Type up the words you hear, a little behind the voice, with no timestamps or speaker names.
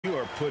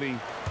are putting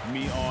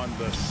me on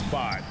the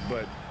spot,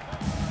 but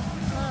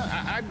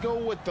I'd go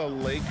with the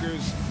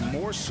Lakers.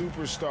 More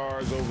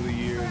superstars over the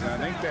years, and I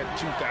think that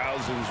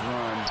 2000s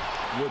run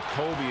with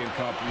Kobe and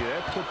company,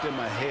 that put them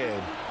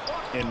ahead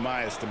in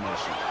my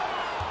estimation.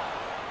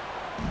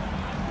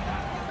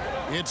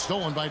 It's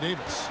stolen by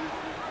Davis.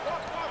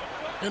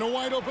 In a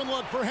wide open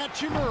look for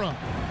Hachimura.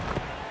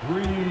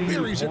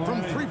 Buries it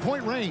from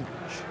three-point range.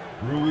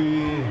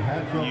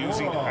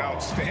 Using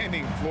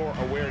outstanding floor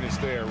awareness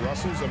there.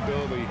 Russell's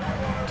ability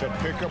to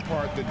pick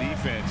apart the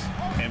defense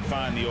and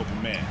find the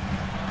open man.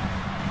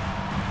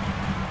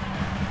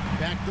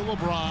 Back to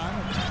LeBron.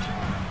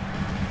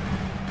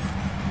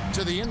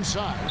 To the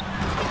inside.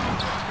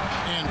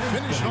 And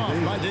finished off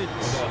by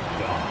Davis.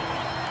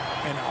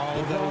 And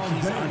although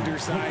he's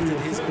undersized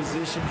at his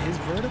position, his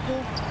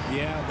vertical,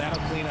 yeah,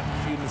 that'll clean up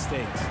a few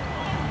mistakes.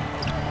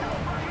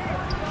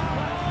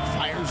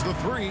 Fires the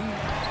three.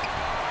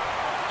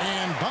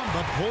 And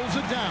Bamba pulls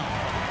it down.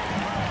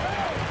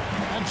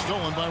 And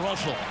stolen by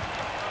Russell.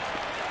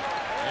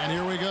 And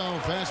here we go.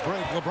 Fast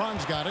break.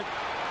 LeBron's got it.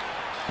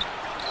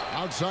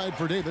 Outside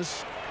for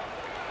Davis.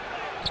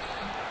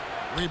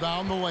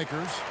 Rebound the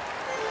Lakers.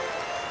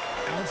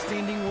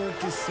 Outstanding work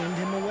to send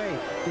him away.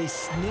 They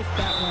sniffed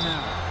that one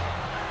out.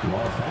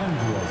 Los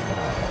Angeles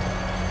foul.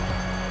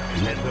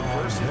 And the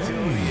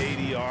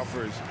versatility AD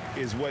offers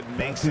is what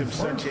makes him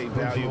such a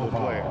valuable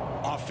player.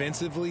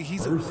 Offensively,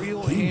 he's a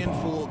real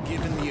handful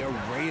given the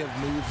array of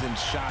moves and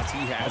shots he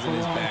has in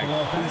his bag.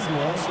 He's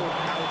also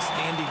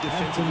outstanding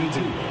defensively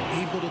too,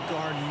 able to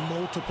guard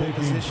multiple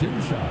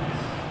positions.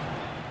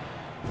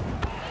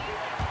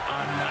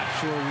 I'm not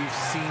sure we've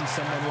seen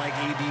someone like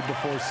AD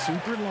before.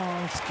 Super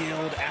long,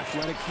 skilled,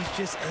 athletic. He's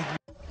just a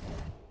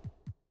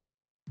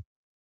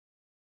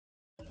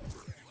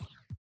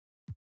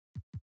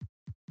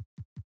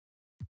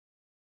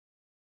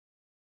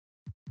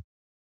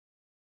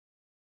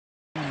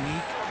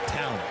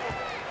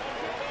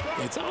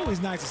It's always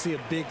nice to see a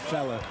big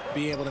fella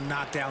be able to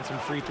knock down some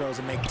free throws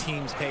and make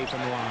teams pay from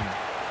the line.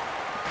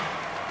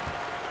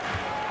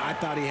 I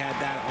thought he had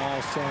that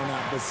all sewn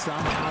up, but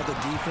somehow the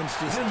defense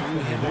just threw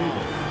him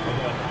off.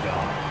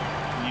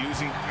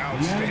 Using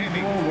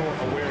outstanding floor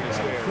awareness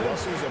there.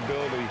 Russell's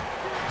ability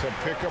to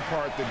pick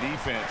apart the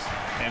defense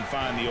and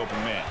find the open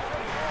man.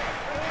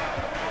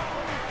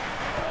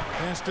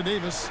 Pass to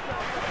Davis.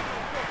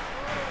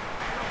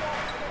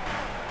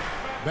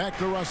 Back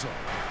to Russell.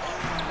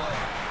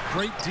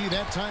 Great D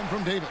that time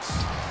from Davis.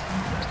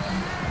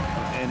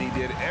 And he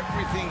did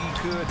everything he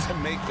could to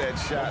make that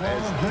shot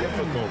as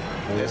difficult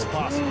as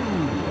possible.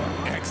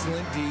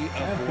 Excellent D,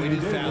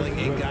 avoided fouling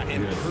and got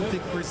in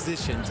perfect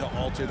position to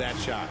alter that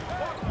shot.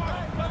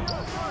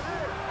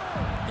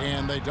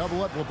 And they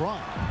double up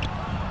LeBron.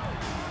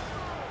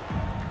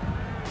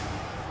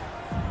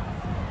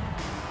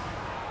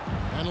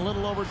 And a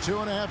little over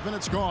 2.5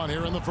 minutes gone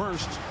here in the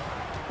first.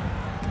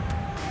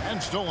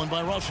 And stolen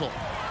by Russell.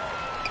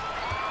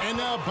 And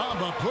now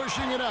Bamba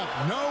pushing it up.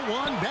 No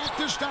one back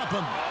to stop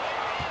him.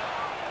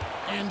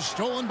 And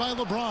stolen by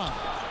LeBron.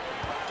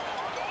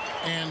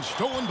 And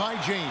stolen by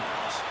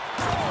James.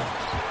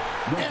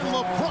 And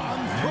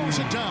LeBron throws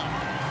it down.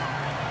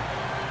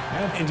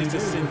 And just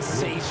a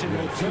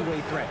sensational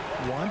two-way threat.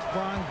 Once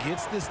Bron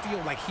gets the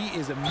steal, like he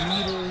is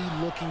immediately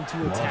looking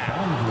to attack.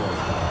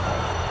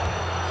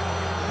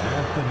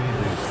 Hard to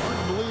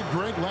believe,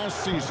 Greg,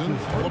 last season,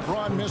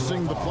 LeBron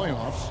missing the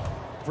playoffs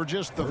for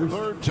just the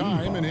third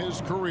time in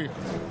his career.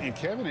 And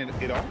Kevin,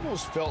 it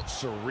almost felt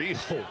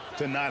surreal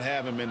to not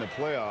have him in the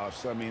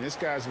playoffs. I mean, this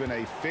guy's been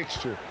a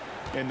fixture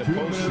in the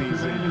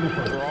postseason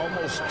for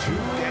almost 2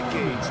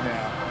 decades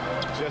now.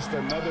 Just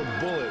another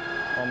bullet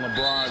on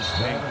LeBron's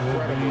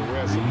incredible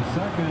resume.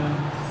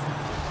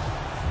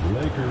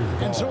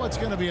 And so it's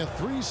going to be a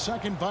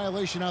 3-second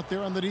violation out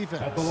there on the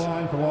defense. At the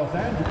line for Los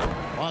Angeles.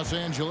 Los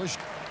Angeles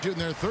shooting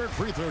their third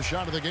free throw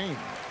shot of the game.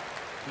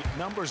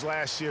 Numbers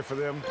last year for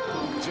them,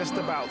 just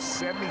about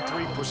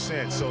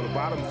 73%, so the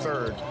bottom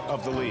third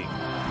of the league.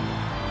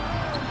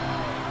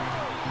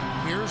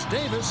 Here's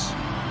Davis.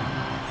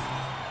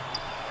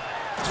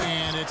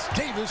 And it's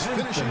Davis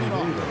finishing it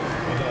off.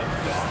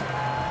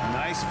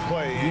 Nice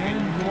play,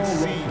 and you can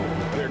see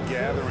they're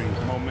gathering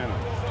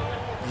momentum.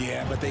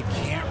 Yeah, but they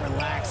can't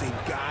relax.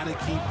 They've got to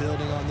keep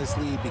building on this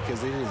lead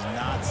because it is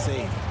not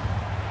safe.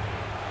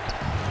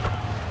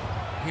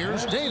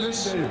 Here's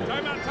Davis.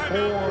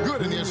 Timeout.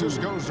 Good, and the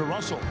assist goes to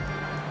Russell.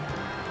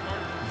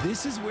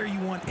 This is where you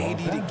want AD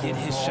to get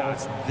his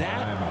shots.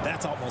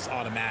 That's almost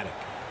automatic.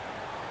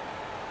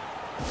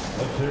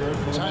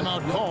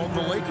 Timeout called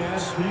the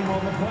Lakers. And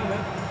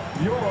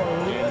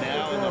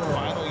now in the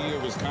final year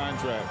of his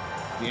contract,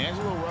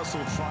 D'Angelo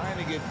Russell trying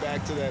to get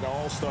back to that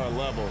all-star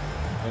level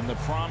and the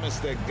promise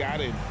that got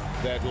him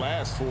that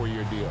last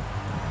 4-year deal.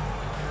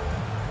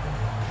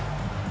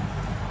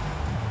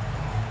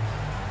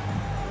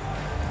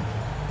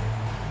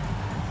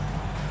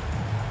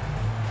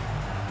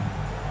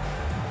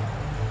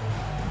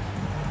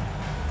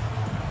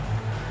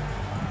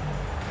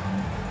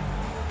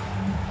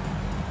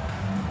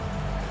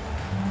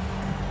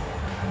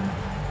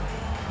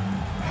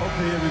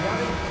 Okay,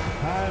 everybody,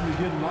 time to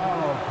get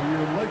loud for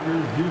your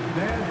Lakers youth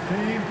dance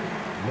team.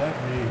 Let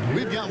me hear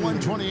We've got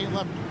 1:28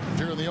 left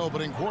here in the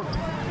opening quarter.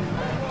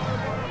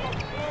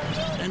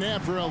 And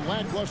after a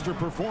lackluster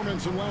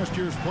performance in last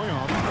year's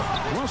playoff,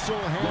 Russell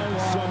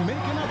has some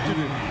making up to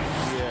do.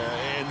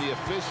 Yeah, and the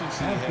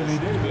efficiency has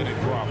been a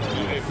problem.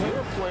 If you're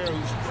a player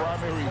whose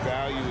primary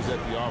value is at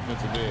the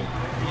offensive end,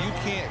 you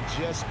can't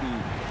just be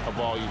a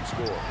volume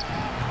scorer.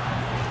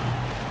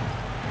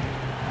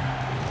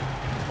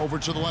 Over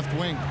to the left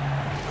wing.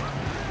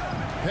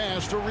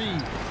 Pass to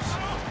Reeves.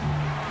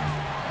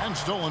 And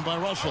stolen by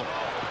Russell.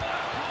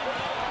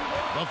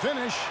 The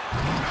finish.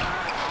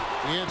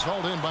 It's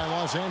hauled in by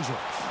Los Angeles.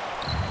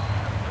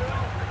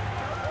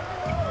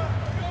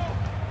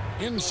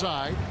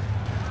 Inside.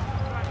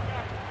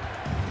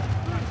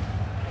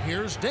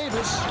 Here's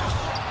Davis.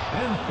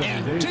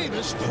 And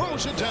Davis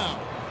throws it down.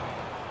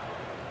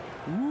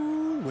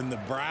 Ooh, when the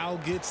brow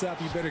gets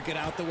up, you better get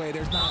out the way.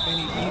 There's not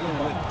many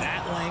people with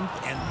that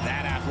length and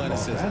that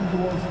athleticism. Los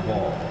Angeles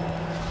ball.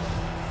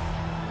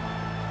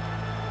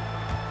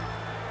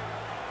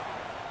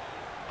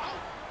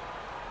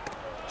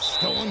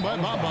 Stolen by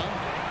Bamba.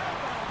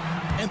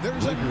 And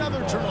there's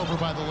another turnover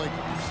by the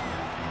Lakers.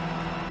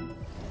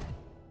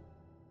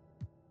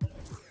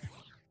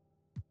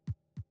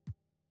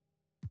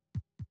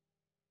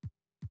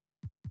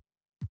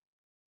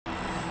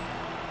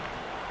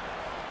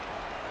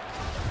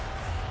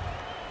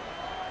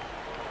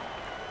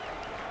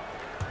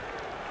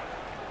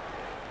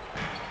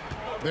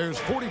 There's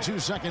 42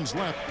 seconds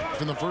left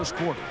in the first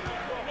quarter.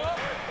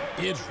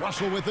 It's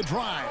Russell with the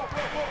drive.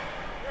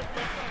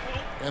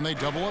 And they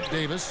double up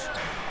Davis.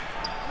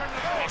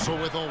 Russell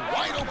with a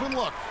wide open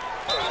look.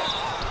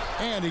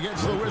 And he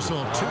gets the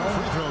whistle. 2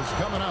 free throws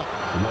coming up.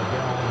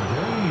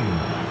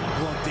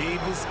 Well,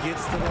 Davis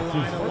gets to the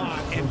line a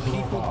lot, and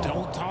people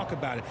don't talk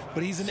about it.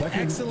 But he's an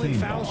excellent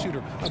foul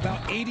shooter,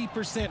 about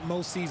 80%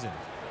 most seasons.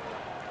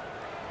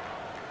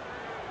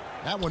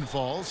 That one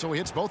falls, so he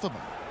hits both of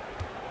them.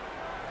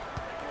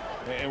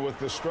 And with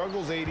the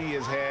struggles AD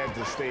has had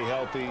to stay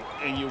healthy,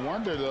 and you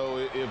wonder, though,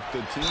 if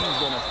the team's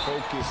going to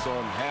focus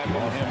on having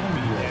him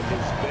be at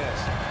his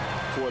best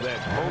for that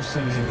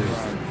postseason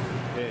run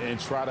and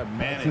try to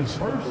manage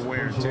the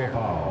wear and tear.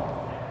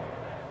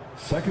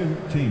 Second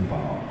team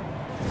foul.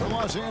 For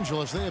Los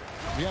Angeles, they have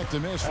yet to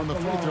miss from the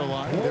free throw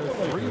line. They're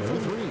 3 for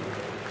 3.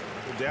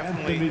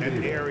 Definitely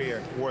an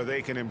area where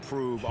they can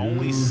improve.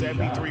 Only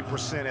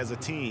 73% as a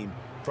team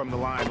from the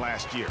line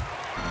last year.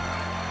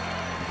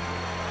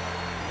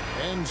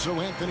 And so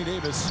Anthony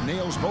Davis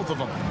nails both of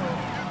them.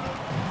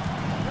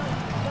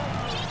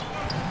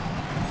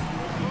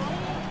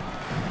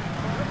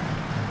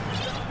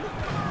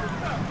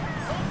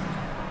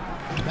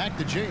 Back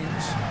to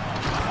James.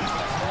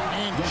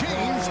 And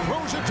James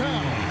throws it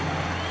down.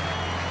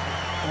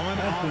 On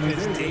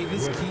offense,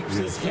 Davis keeps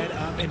his head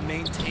up and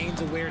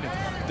maintains awareness.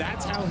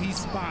 That's how he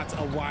spots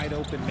a wide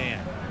open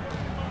man.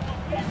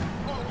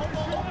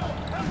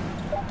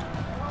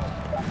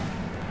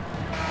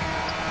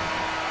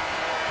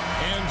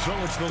 And so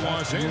it's the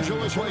Los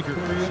Angeles Lakers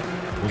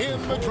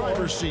in the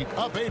driver's seat,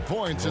 up 8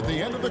 points at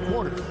the end of the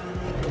quarter.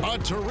 A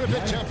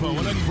terrific tempo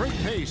and a great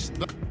pace.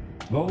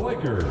 The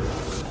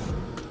Lakers,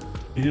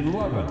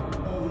 11.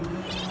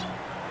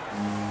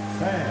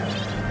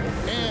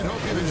 And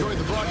hope you've enjoyed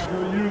the broadcast.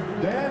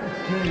 Youth dance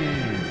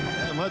team.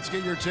 And let's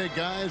get your take,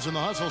 guys, on the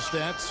hustle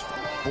stats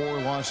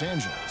for Los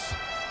Angeles.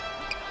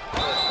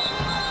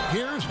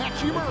 Here's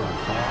Hachimura.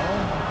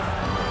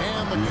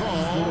 And the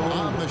call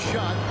on the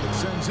shot that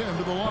sends him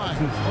to the line.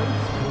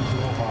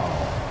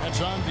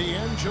 That's on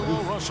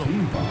D'Angelo Russell.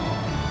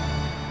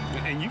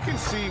 And you can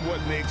see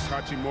what makes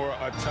Hachimura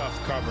a tough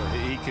cover.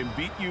 He can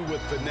beat you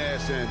with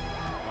finesse, and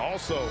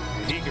also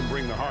he can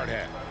bring the hard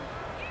hat.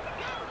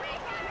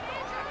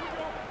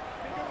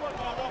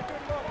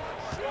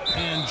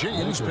 And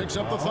James picks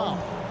up the foul.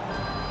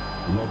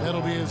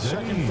 That'll be his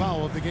second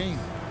foul of the game.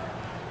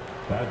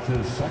 That's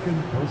his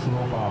second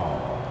personal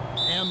foul.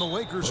 And the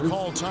Lakers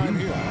call time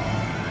here.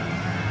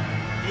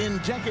 In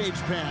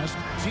decades past,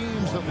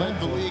 teams that led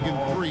the league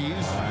in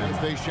threes,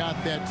 if they shot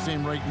that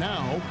same rate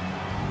now,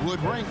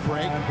 would rank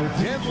break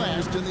dead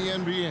last in the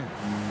NBA.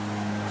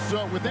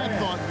 So with that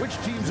thought, which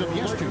teams of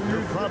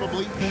yesteryear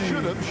probably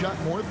should have shot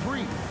more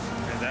threes?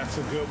 And that's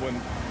a good one.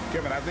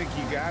 Kevin, I think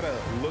you got to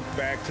look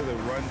back to the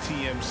Run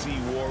TMC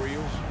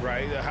Warriors,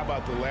 right? How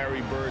about the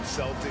Larry Bird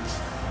Celtics?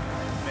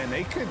 Man,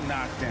 they could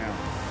knock down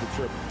the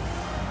triple.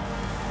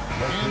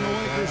 And the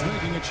Lakers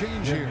making a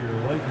change here. Your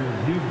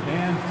Lakers youth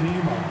dance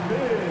team a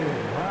big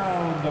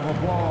round of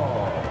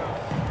applause.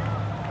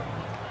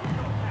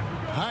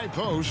 High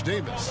post,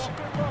 Davis.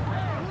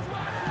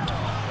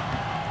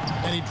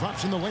 And he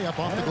drops in the layup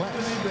off the glass.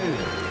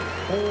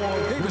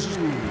 Davis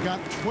has got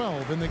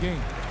 12 in the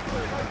game.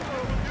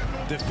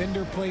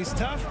 Defender plays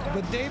tough,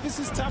 but Davis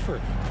is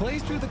tougher.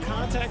 Plays through the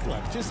contact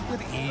line just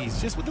with ease,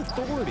 just with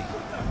authority.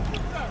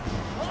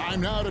 Time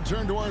now to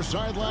turn to our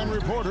sideline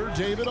reporter,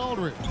 David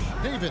Aldridge.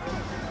 David.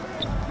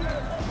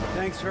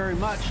 Thanks very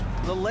much.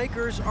 The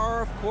Lakers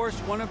are, of course,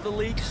 one of the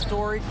league's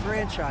storied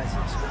franchises.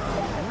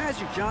 And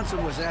Magic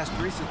Johnson was asked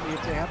recently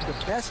if they have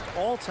the best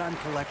all-time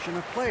collection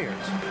of players.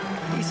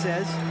 He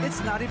says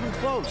it's not even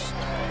close.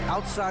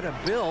 Outside of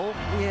Bill,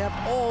 we have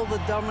all the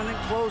dominant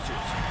closers.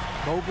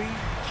 Kobe,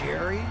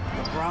 Jerry,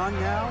 LeBron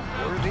now,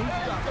 Worthy.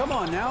 Come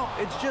on now,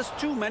 it's just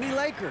too many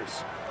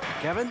Lakers.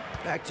 Kevin,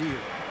 back to you.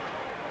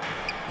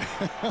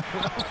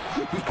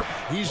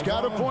 He's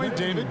got a point,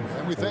 David,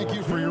 and we thank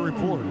you for your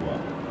report.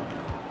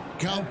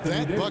 Count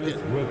that bucket.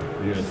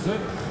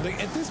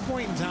 At this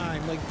point in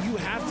time, you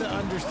have to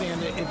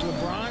understand that if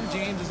LeBron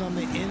James is on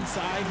the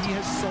inside, he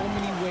has so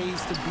many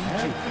ways to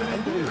beat you.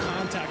 A little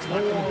contact's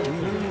not going to do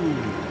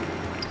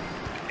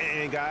it.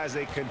 And guys,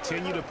 they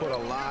continue to put a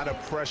lot of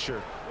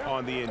pressure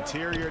on the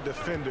interior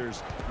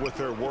defenders with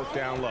their work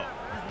down low.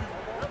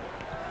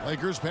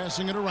 Lakers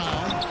passing it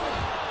around.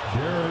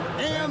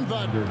 And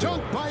the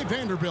dunk by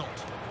Vanderbilt.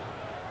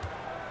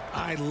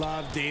 I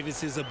love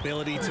Davis's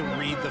ability to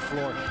read the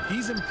floor.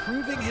 He's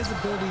improving his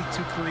ability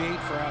to create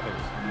for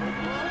others.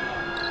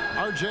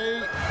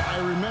 RJ, I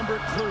remember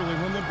clearly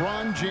when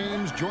LeBron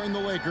James joined the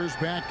Lakers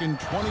back in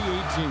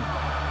 2018.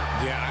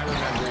 Yeah, I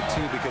remember it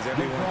too because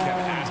everyone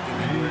kept asking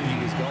me where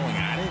he was going.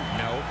 I didn't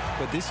know,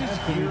 but this is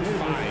year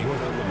 5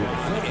 for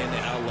LeBron in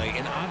LA.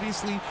 And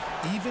obviously,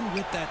 even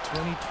with that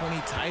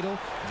 2020 title,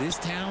 this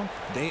town,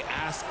 they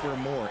asked for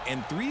more.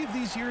 And 3 of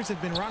these years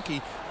have been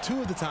rocky,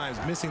 2 of the times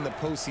missing the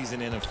postseason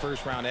in a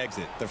first-round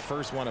exit, the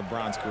first one of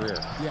Bron's career.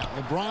 Yeah,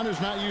 LeBron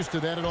is not used to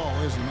that at all,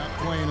 is he? Not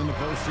playing in the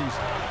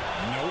postseason.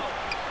 Nope.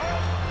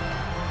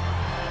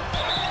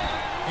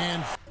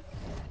 And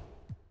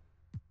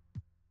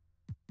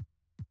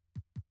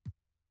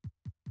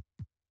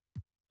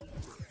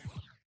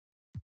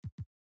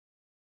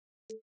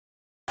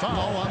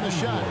foul on the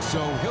shot, so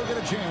he'll get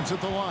a chance at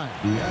the line.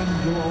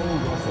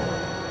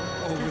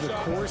 Over the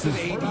course of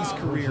AD's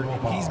career,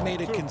 he's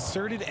made a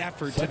concerted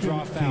effort to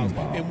draw fouls,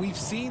 and we've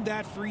seen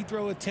that free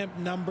throw attempt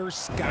number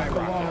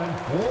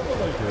skyrocket.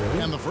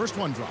 And the first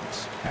one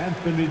drops.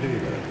 Anthony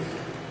Davis.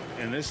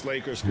 And this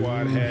Lakers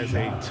squad has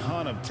a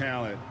ton of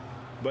talent,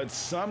 but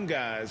some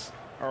guys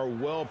are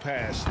well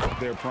past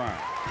their prime.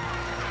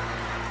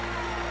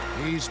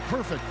 He's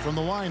perfect from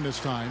the line this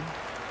time.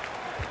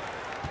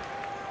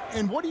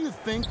 And what do you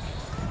think,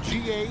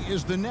 GA,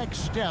 is the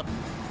next step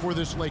for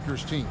this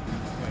Lakers team?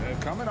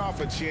 Coming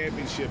off a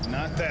championship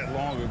not that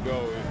long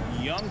ago,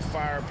 young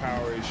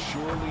firepower is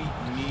surely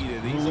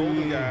needed. These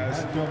older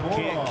guys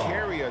can't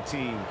carry a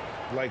team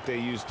like they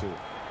used to.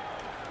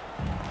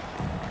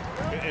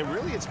 And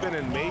really, it's been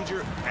a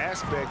major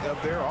aspect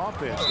of their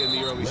offense in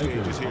the early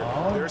stages here.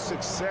 Their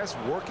success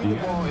working the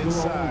ball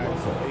inside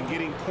and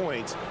getting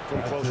points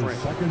from close range.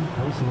 Second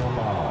personal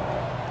foul.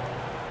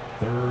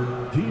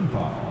 Third team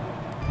foul.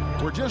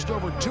 We're just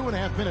over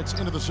 2.5 minutes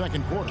into the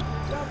second quarter.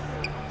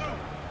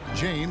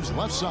 James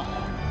left side.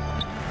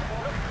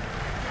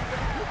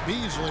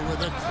 Beasley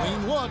with a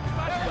clean look.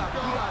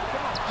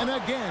 And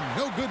again,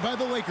 no good by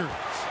the Lakers.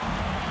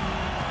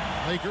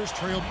 Lakers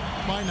trailed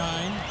by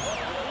 9.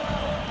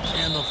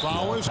 And the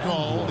foul is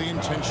called. He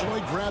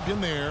intentionally grabbed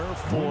him there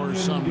for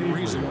some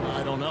reason.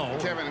 I don't know.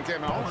 Kevin,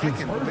 all I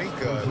can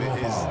think of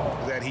is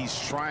that he's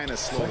trying to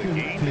slow the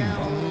game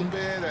down a little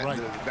bit.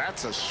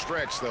 That's a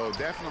stretch, though.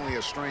 Definitely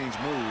a strange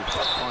move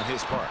on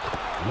his part.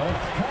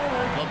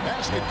 The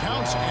basket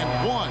counts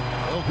and 1.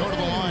 He'll go to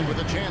the line with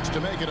a chance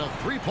to make it a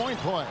 3-point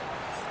play.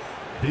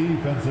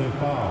 Defensive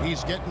foul.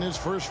 He's getting his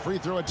first free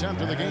throw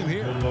attempt of the game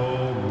here.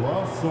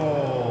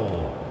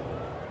 Russell.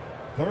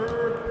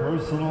 Third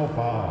personal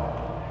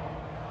foul.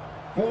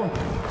 Fourth.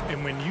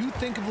 And when you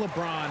think of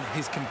LeBron,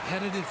 his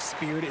competitive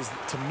spirit is,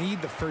 to me,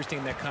 the first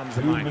thing that comes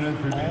to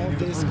mind. All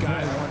this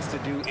guy wants to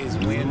do is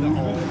win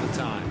all the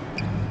time.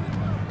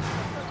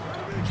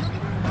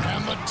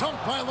 And the dunk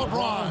by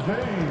LeBron.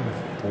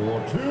 James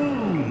for 2.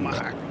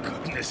 My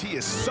goodness, he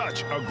is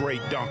such a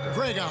great dunker.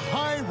 Greg, a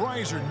high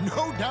riser,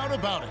 no doubt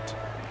about it.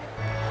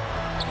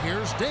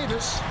 Here's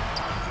Davis.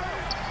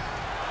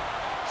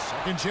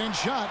 Second chance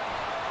shot.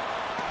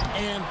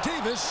 And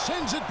Davis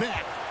sends it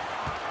back.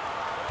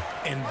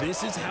 And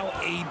this is how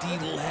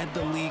AD led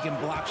the league in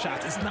block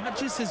shots. It's not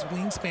just his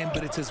wingspan,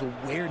 but it's his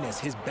awareness,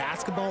 his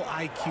basketball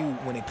IQ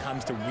when it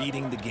comes to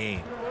reading the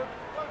game.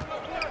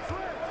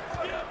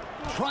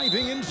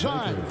 Driving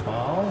inside.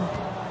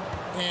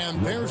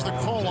 And there's the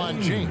call on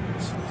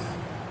James.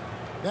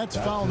 That's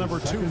foul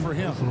number 2 for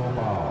him.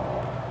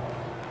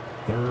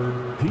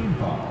 Third team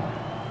foul.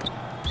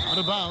 Out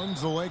of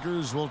bounds, the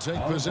Lakers will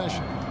take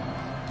possession.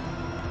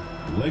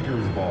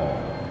 Lakers ball.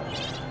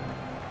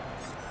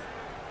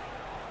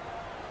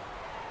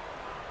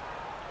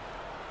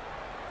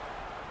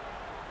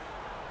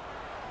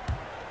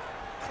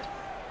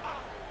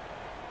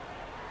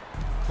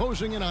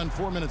 Closing in on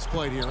 4 minutes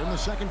played here in the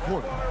second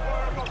quarter.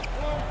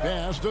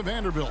 Pass to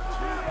Vanderbilt.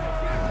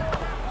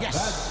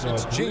 Yes,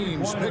 it's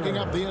James picking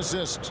up the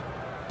assist.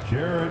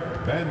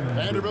 Vanderbilt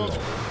Vanderbilt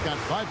got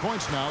 5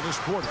 points now this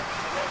quarter.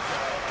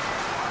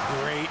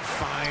 Great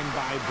find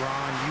by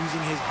Braun,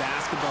 using his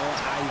basketball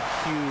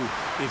IQ.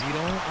 If you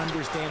don't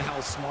understand how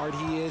smart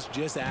he is,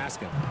 just ask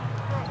him.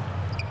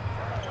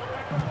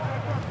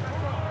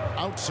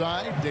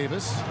 Outside,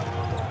 Davis.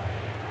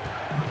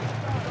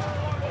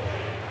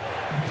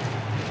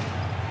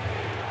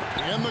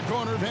 In the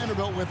corner,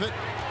 Vanderbilt with it.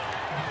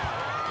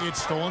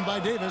 It's stolen by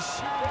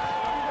Davis.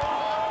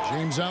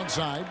 James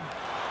outside.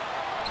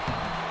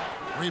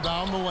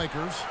 Rebound the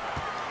Lakers.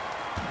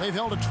 They've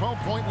held a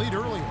 12-point lead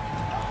earlier.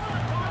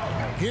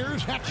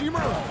 Here's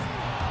Hachimura.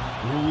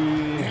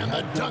 And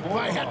the dunk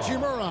by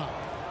Hachimura.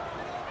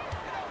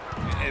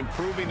 And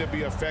proving to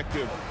be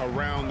effective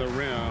around the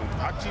rim.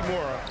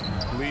 Hachimura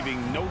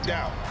leaving no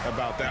doubt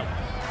about that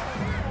one.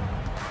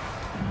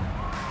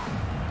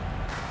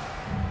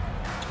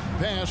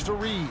 Pass to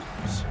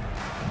Reeves.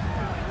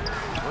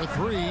 For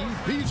three,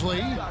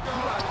 Beasley.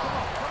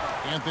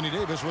 Anthony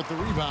Davis with the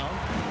rebound.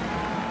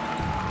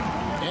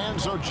 And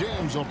so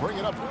James will bring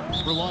it up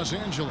for Los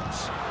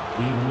Angeles.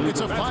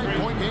 It's a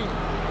 5-point game.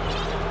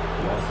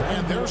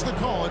 And there's the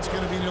call. It's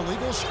going to be an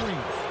illegal screen.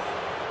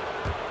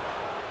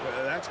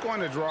 That's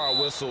going to draw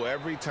a whistle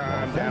every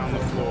time down the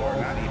floor.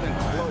 Not even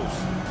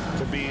close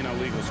to being a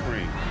legal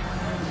screen.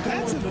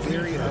 That's a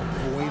very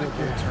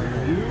avoidable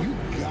turnover. You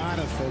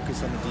gotta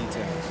focus on the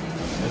details.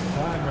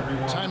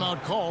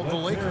 Timeout called the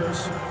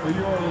Lakers.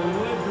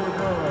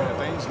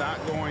 Things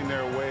not going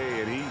their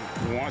way, and he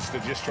wants to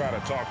just try to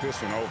talk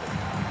this one over.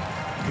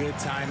 Good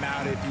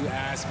timeout if you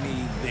ask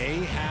me.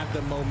 They have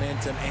the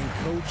momentum, and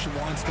coach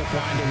wants to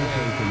find a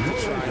way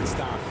to try and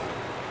stop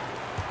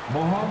it.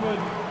 Mohammed.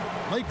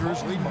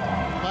 Lakers lead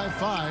by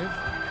 5.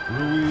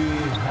 Rui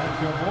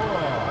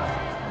Hachimura.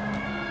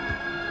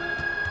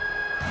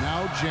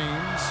 Now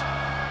James.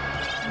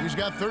 He's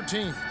got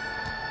 13.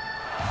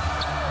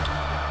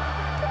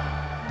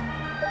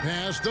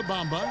 Pass to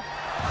Bamba.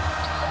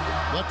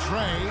 The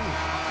tray.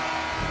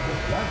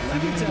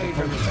 Let me tell you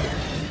from the start,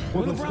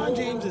 when LeBron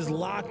James is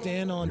locked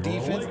in on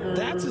defense,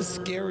 that's a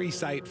scary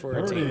sight for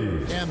a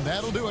team. And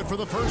that'll do it for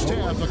the first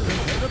half. A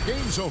competitive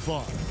game so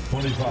far.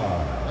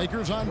 25.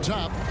 Lakers on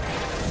top.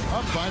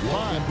 Up by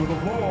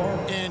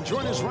 5. And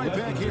join us right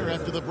back here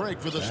after the break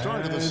for the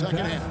start of the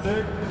second half.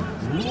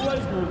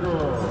 Laker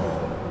girl.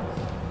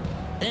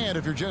 And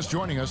if you're just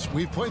joining us,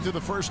 we've played through the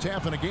first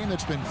half in a game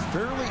that's been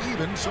fairly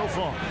even so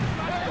far.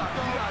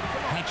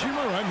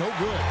 Hachimura, no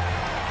good.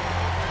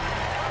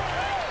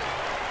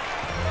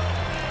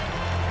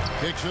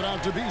 Kicks it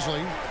out to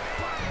Beasley.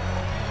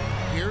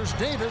 Here's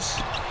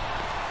Davis.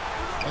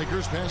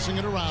 Lakers passing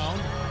it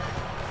around.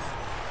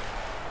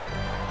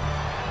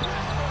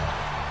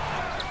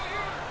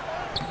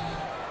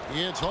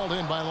 It's hauled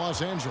in by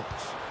Los Angeles.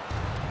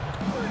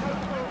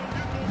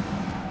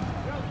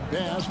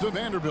 Pass to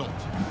Vanderbilt.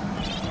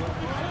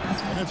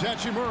 And it's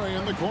Hachimura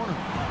in the corner.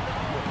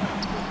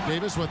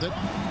 Davis with it.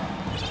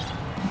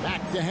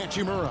 Back to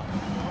Hachimura.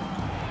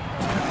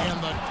 And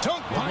the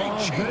dunk by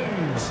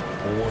James.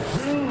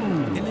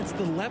 And it's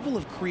the level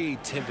of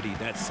creativity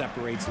that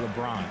separates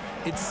LeBron.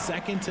 It's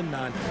second to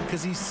none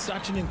because he's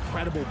such an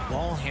incredible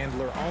ball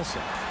handler also.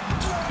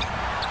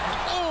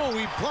 Oh,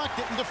 he blocked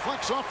it and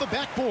deflects off the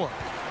backboard.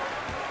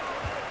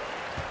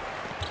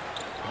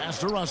 Pass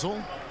to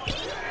Russell.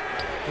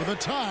 For the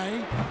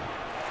tie.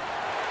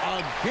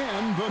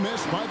 Again, the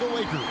miss by the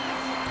Lakers.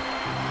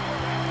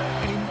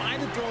 And he might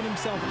have thrown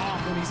himself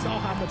off when he saw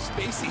how much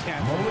space he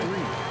had for 3.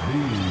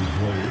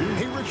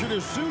 Hey, Richard,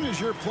 as soon as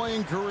your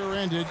playing career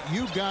ended,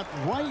 you got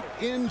right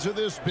into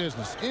this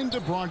business, into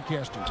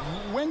broadcasting.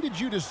 When did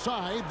you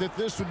decide that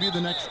this would be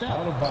the next step?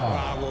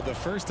 Well, the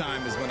first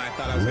time is when I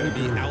thought I was going to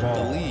be out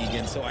the league,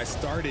 and so I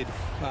started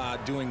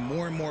doing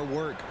more and more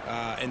work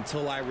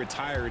until I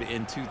retired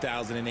in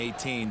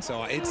 2018.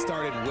 So it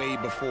started way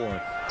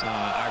before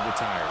I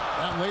retired.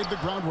 That laid the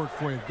groundwork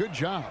for you. Good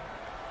job.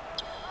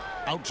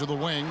 Out to the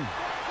wing.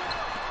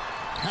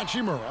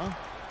 Hachimura.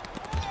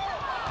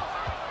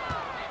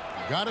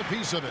 Got a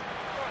piece of it.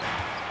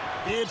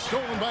 It's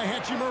stolen by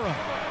Hachimura.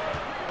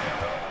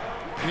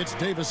 It's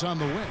Davis on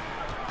the wing.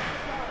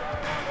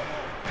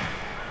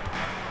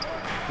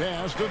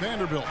 Pass to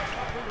Vanderbilt.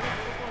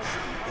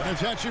 And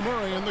it's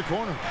Hachimura in the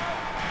corner.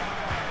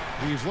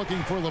 He's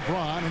looking for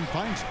LeBron and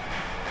finds it.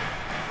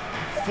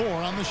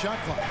 4 on the shot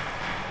clock.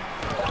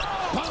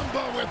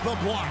 Bamba with the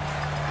block.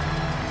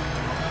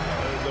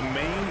 The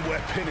main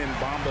weapon in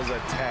Bamba's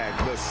attack,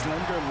 the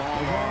slender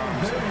long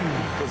arms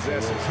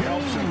possesses,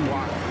 helps him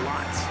block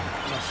lots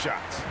of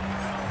shots.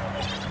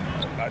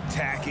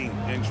 Attacking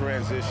in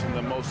transition,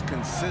 the most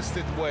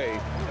consistent way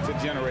to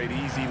generate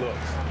easy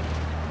looks.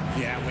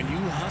 Yeah, when you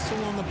hustle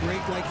on the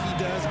break like he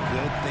does,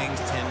 good things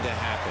tend to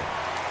happen.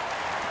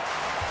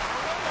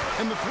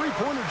 And the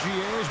three-pointer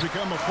GA has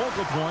become a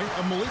focal point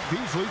of Malik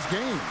Beasley's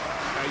game.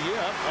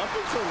 Yeah, up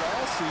until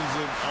last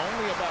season,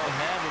 only about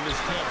half of his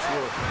attempts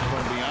were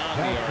from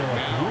beyond the arc.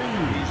 Now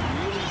he's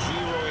really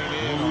zeroing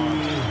in on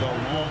the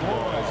long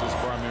ball as his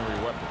primary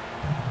weapon.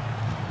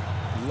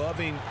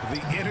 loving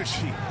the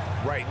energy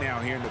right now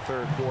here in the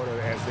third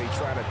quarter as they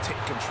try to take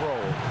control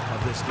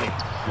of this game.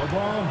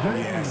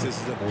 Yes,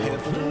 this is a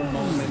pivotal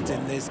moment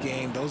in this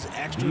game. Those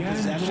extra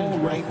possessions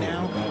right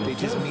now, they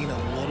just mean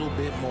a little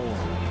bit more.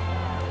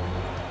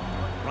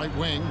 Right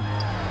wing.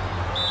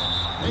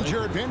 And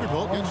Jared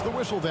Vanderbilt gets the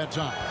whistle that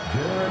time.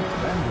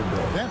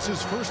 That's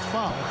his first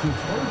foul. His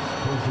first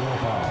personal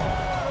foul.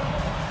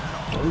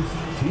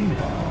 First team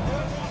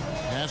foul.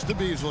 Pass to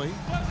Beasley.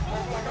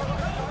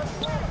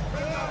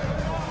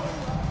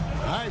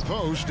 High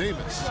post,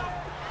 Davis.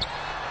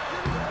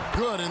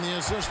 Good, and the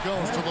assist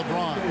goes to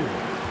LeBron.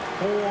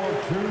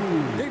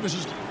 4-2. Davis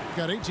has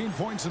got 18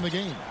 points in the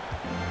game.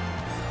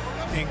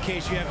 In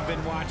case you haven't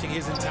been watching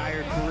his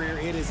entire career,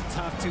 it is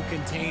tough to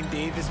contain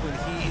Davis when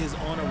he is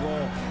on a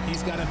roll.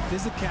 He's got a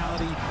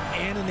physicality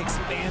and an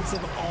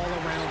expansive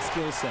all-around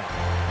skill set.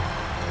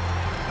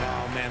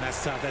 Oh, man,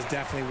 that's tough. That's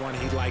definitely one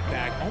he'd like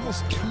back.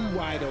 Almost too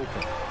wide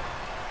open.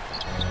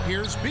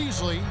 Here's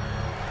Beasley.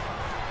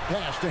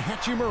 Pass to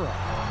Hachimura.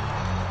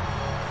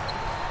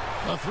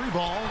 A three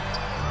ball.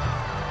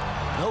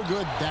 No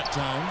good that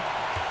time.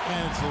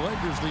 And it's the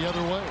Lakers the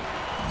other way.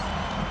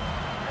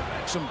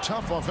 Some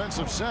tough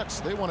offensive sets.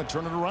 They want to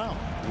turn it around.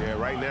 Yeah,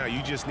 right now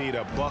you just need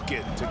a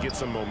bucket to get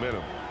some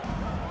momentum.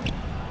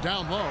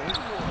 Down low.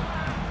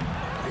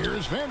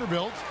 Here's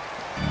Vanderbilt.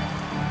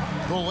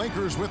 The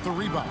Lakers with the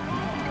rebound.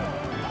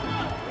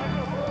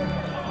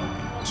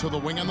 To the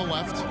wing on the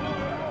left.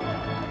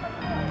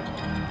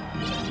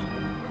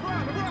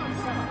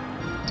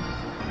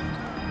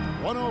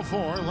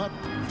 .104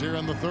 left here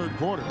in the third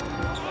quarter.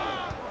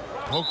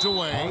 Poked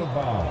away.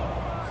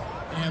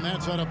 And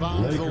that's out of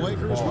bounds. The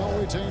Lakers will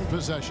retain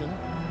possession.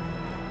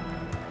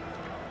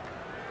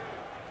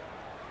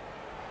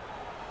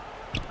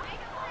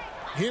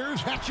 Here's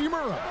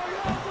Hachimura.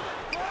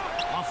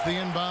 Off the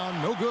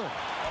inbound, no good.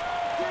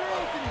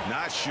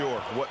 Not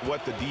sure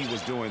what the D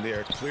was doing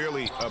there.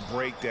 Clearly a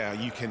breakdown.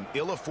 You can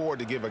ill afford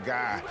to give a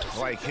guy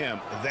like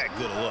him that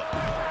good a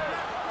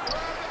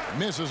look.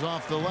 Misses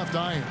off the left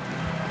iron.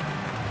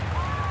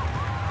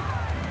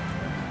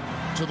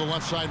 To the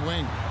left side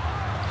wing.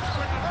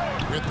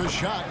 With the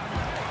shot.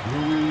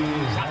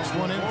 Drops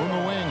one in from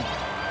the wing.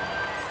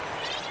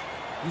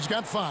 He's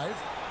got 5.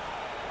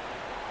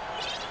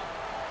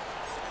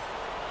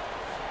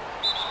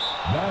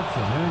 That's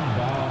an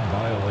inbound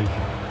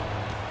violation.